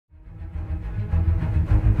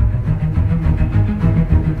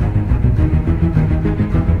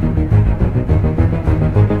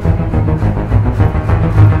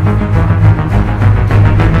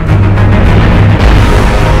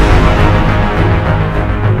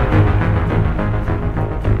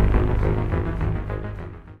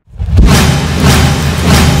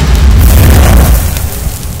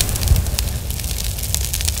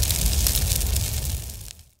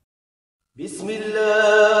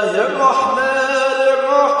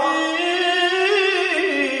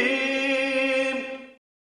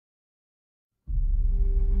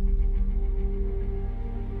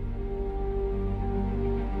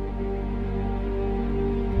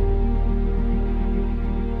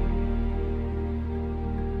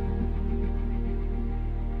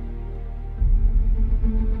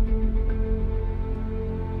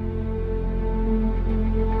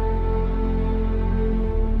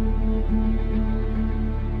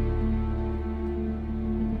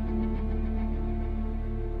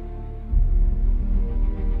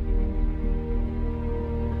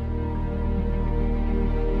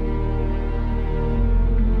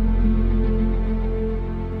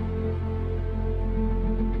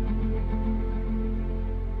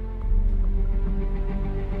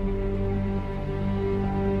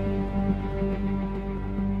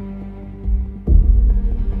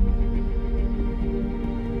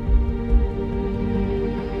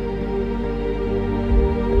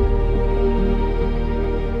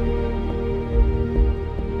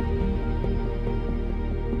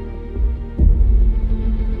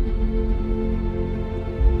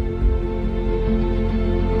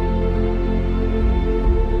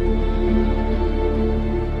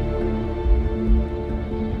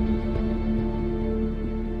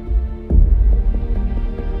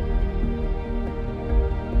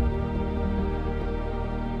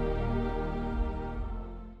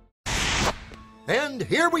And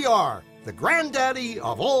here we are, the granddaddy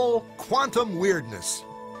of all quantum weirdness,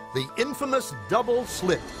 the infamous double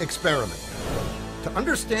slit experiment. To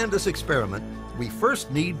understand this experiment, we first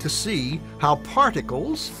need to see how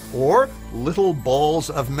particles, or little balls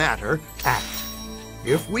of matter, act.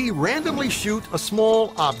 If we randomly shoot a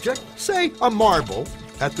small object, say a marble,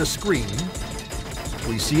 at the screen,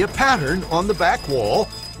 we see a pattern on the back wall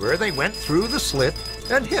where they went through the slit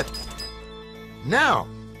and hit. Now,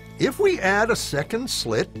 if we add a second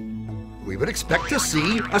slit, we would expect to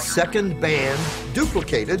see a second band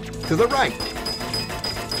duplicated to the right.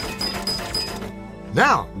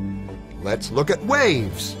 Now, let's look at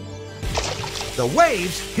waves. The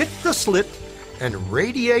waves hit the slit and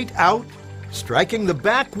radiate out, striking the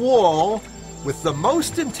back wall with the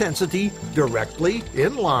most intensity directly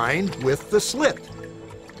in line with the slit.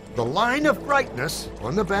 The line of brightness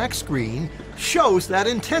on the back screen shows that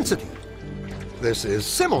intensity. This is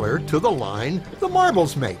similar to the line the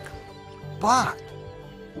marbles make. But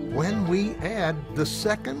when we add the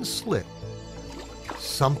second slit,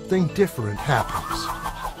 something different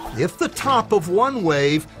happens. If the top of one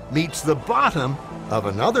wave meets the bottom of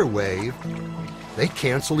another wave, they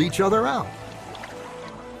cancel each other out.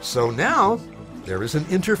 So now there is an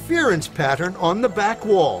interference pattern on the back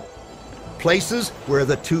wall. Places where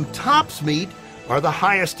the two tops meet are the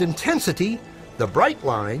highest intensity, the bright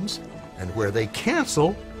lines, and where they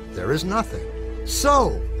cancel, there is nothing. So,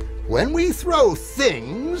 when we throw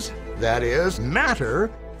things, that is,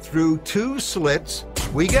 matter, through two slits,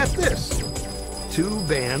 we get this, two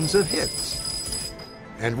bands of hits.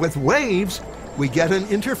 And with waves, we get an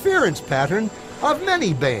interference pattern of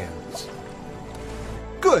many bands.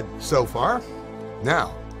 Good so far.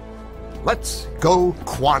 Now, let's go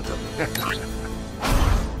quantum.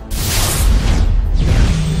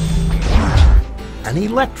 An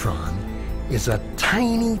electron is a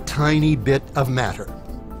tiny, tiny bit of matter,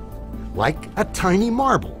 like a tiny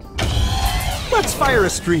marble. Let's fire a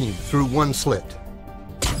stream through one slit.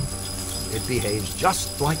 It behaves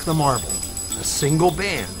just like the marble, a single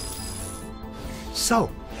band.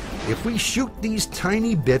 So, if we shoot these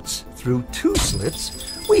tiny bits through two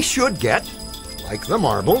slits, we should get, like the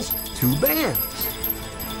marbles, two bands.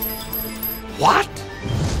 What?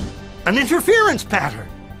 An interference pattern!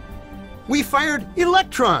 We fired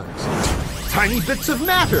electrons, tiny bits of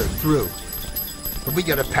matter, through. But we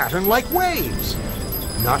get a pattern like waves,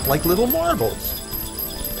 not like little marbles.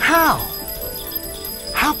 How?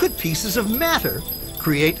 How could pieces of matter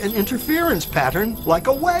create an interference pattern like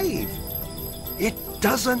a wave? It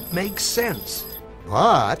doesn't make sense.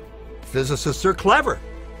 But physicists are clever.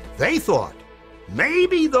 They thought,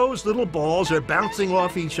 maybe those little balls are bouncing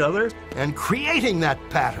off each other and creating that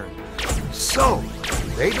pattern. So,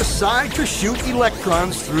 they decide to shoot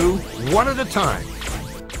electrons through one at a time.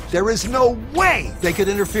 There is no way they could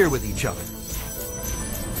interfere with each other.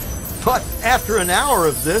 But after an hour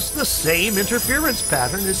of this, the same interference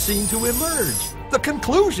pattern is seen to emerge. The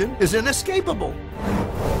conclusion is inescapable.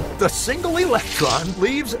 The single electron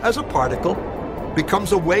leaves as a particle,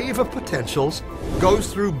 becomes a wave of potentials,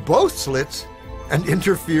 goes through both slits, and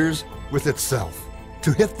interferes with itself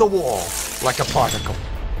to hit the wall like a particle.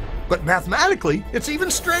 But mathematically, it's even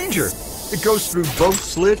stranger. It goes through both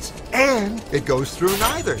slits, and it goes through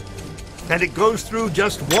neither. And it goes through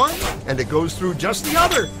just one, and it goes through just the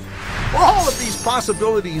other. All of these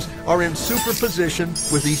possibilities are in superposition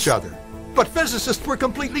with each other. But physicists were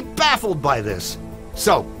completely baffled by this.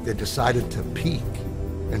 So they decided to peek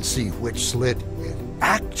and see which slit it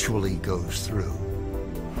actually goes through.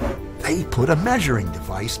 They put a measuring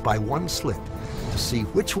device by one slit to see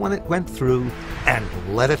which one it went through and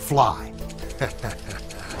let it fly.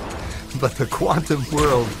 But the quantum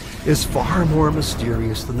world is far more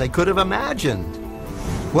mysterious than they could have imagined.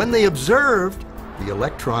 When they observed, the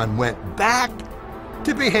electron went back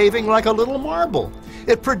to behaving like a little marble.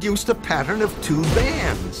 It produced a pattern of two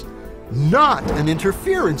bands, not an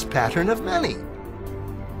interference pattern of many.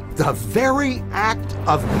 The very act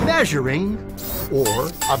of measuring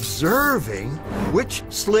or observing which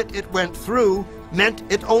slit it went through meant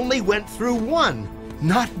it only went through one,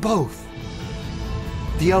 not both.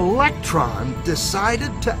 The electron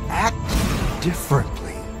decided to act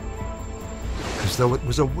differently, as though it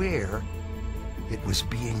was aware it was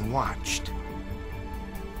being watched.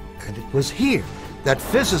 And it was here that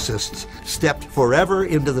physicists stepped forever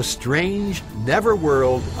into the strange, never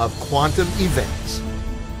world of quantum events.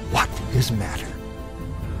 What is matter?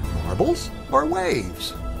 Marbles or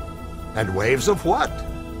waves? And waves of what?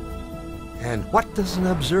 And what does an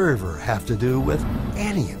observer have to do with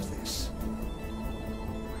any of this?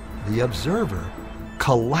 The observer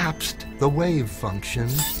collapsed the wave function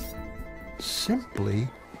simply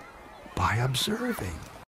by observing.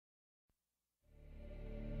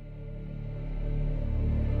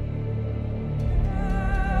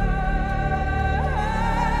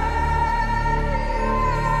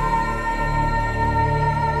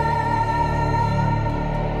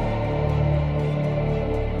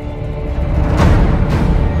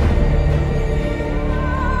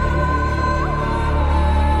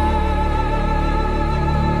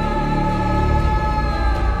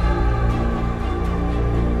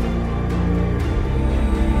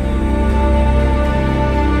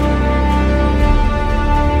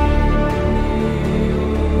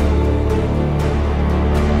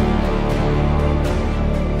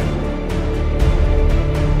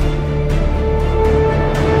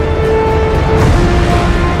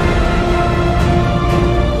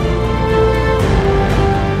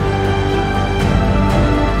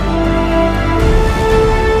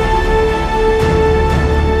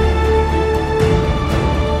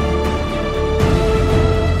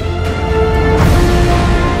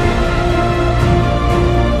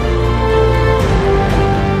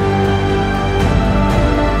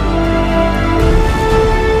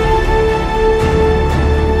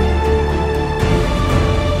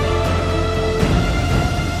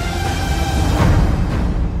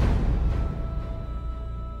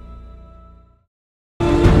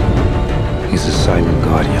 He's a silent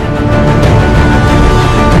guardian.